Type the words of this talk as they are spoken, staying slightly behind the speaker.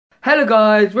Hello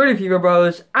guys, we're the Fever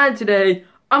Bros, and today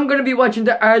I'm going to be watching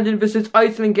the Ireland vs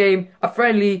Iceland game, a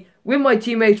friendly, with my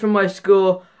teammates from my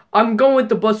school. I'm going with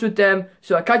the bus with them,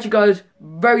 so I'll catch you guys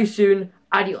very soon.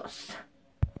 Adios.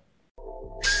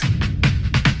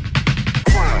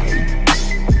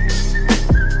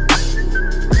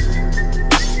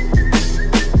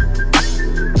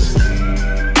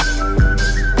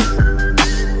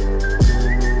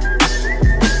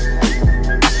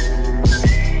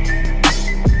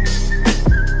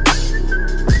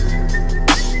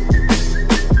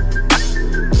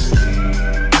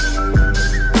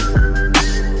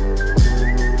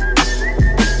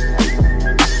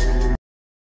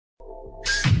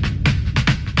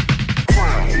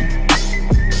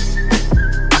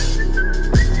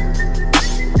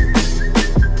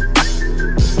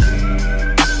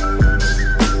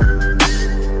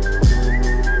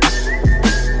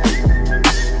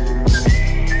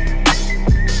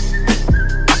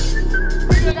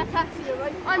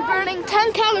 I'm burning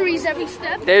 10 calories every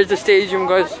step. There's the stadium,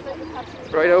 guys.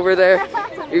 Right over there.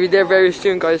 We'll be there very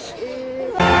soon, guys.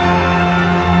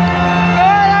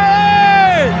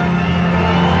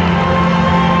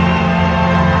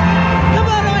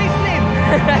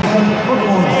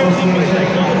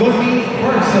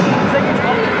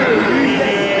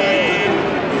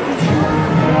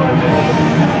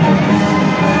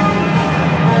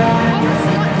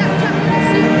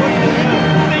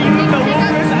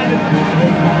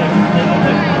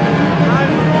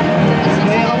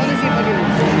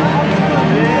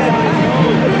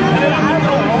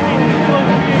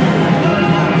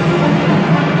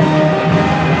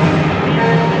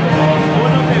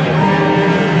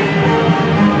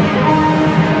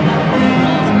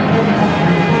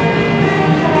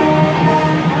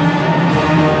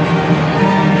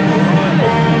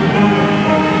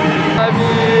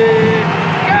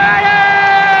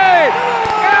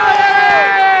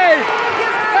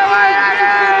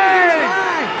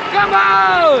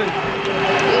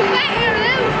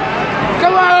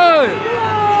 Come on,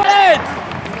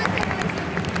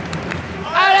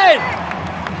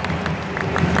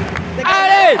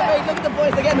 Look at the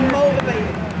boys, they're getting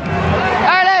motivated.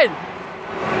 Ireland!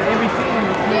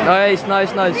 Nice,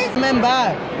 nice, nice. Men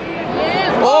back.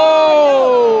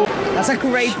 Oh! That's a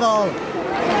great ball.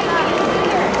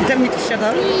 You tell me to shut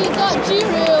up. We got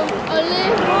G-Real,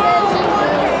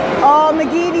 Oh,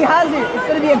 McGeady has it. It's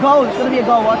going to be a goal. It's going to be a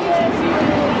goal. Watch.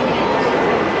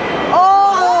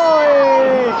 Oh!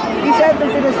 He sent them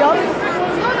to the shot.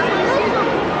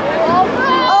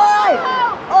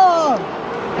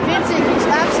 Vincent, he's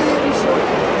absolutely short.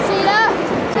 See that?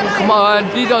 Come on,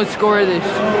 please don't score this.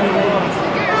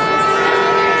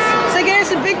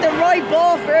 Sigerson picked the right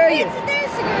ball for you.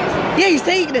 Yeah, he's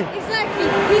taking it. Exactly.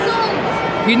 He's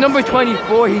on. He's number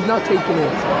 24, he's not taking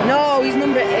it. No, he's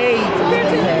number 8.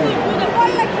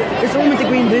 It's the one with the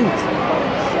green boots.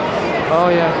 Oh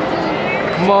yeah.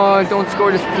 Come on, don't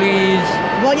score this, please.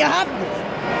 Well, you have to.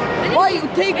 Why you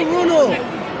take a run up?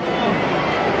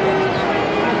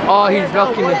 Oh, he's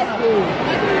blocking it.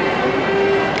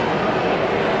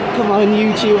 Come on,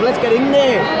 YouTube, let's get in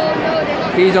there.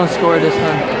 Please don't score this,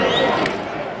 man.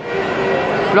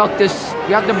 Block this.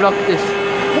 You have to block this.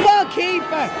 Come on,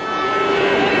 keeper.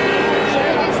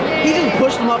 He just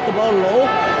pushed him off the ball low.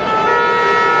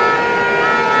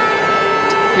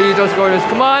 Please don't score this.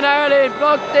 Come on, Ireland,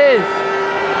 block this.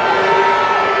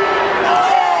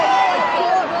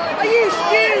 Are you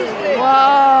stupid?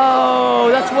 Wow,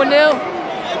 that's 1-0.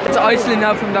 It's Iceland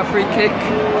now from that free kick.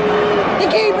 The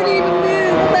keeper didn't even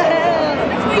move. What the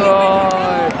hell?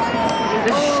 God,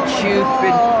 this is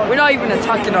stupid. We're not even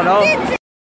attacking at all.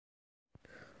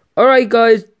 Alright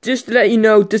guys, just to let you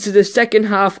know, this is the second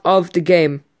half of the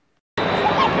game.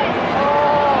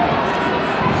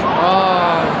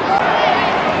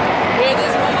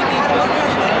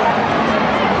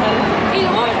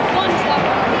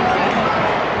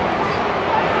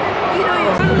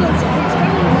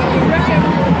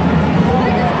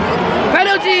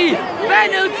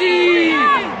 Penalty!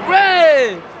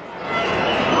 Red!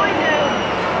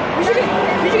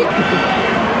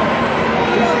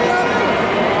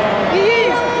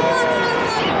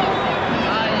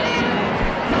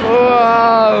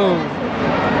 Wow!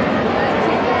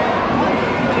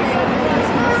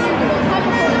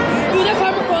 Dude, that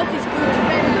camera quality is good.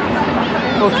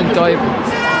 Fucking dive.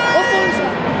 What phone is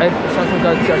that? Samsung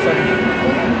Galaxy S7.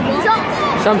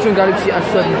 Samsung Galaxy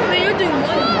S7. Man, you're doing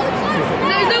well.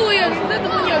 Is that what you're, is that the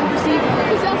one you're receiving?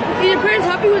 Is your parents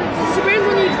happy with it? Is your parents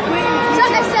want you to quit? It's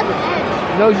not S7.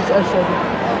 No, just S7.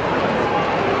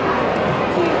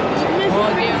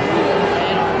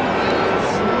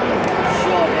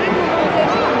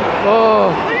 Oh.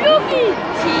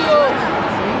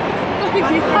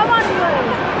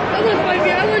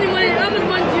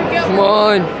 Come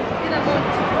on.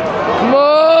 Come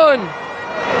on.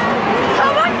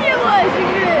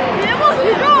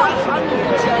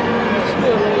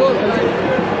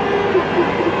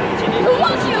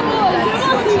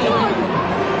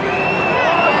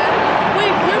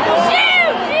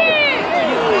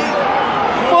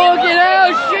 Fucking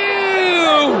hell,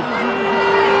 shoot!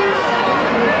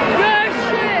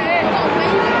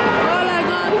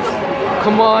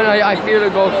 Come on, I feel a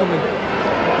goal coming.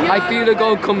 I feel a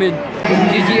goal coming.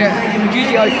 GG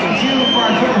Iceland.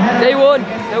 They won 1-0.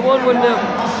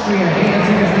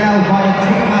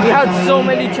 We had so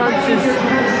many chances.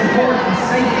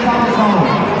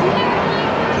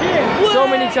 So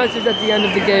many chances at the end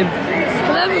of the game.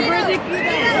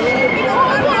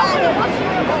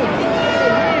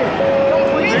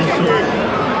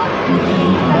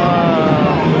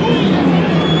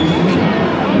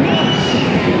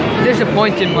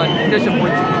 Disappointing, man.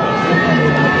 Disappointing.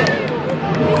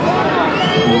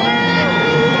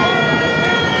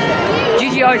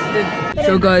 GG Iceland.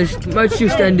 So guys, match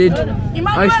just ended.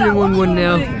 Iceland won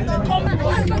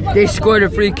 1-0. They scored a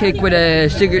free kick with a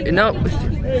Sigurdsson.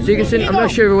 I'm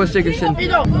not sure if it was Sigurdsson.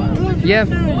 Yeah.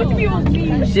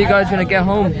 See you guys when I get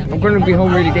home. I'm gonna be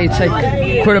home really late. It's like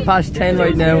 10:15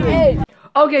 right now.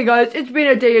 Okay guys, it's been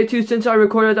a day or two since I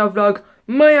recorded that vlog.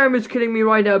 My arm is killing me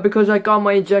right now because I got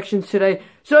my injections today.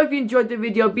 So if you enjoyed the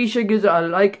video, be sure to give it a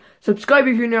like. Subscribe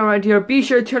if you're new around here. Be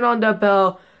sure to turn on that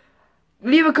bell.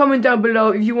 Leave a comment down below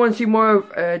if you want to see more of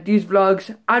these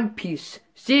vlogs. And peace.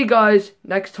 See you guys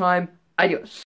next time. Adios.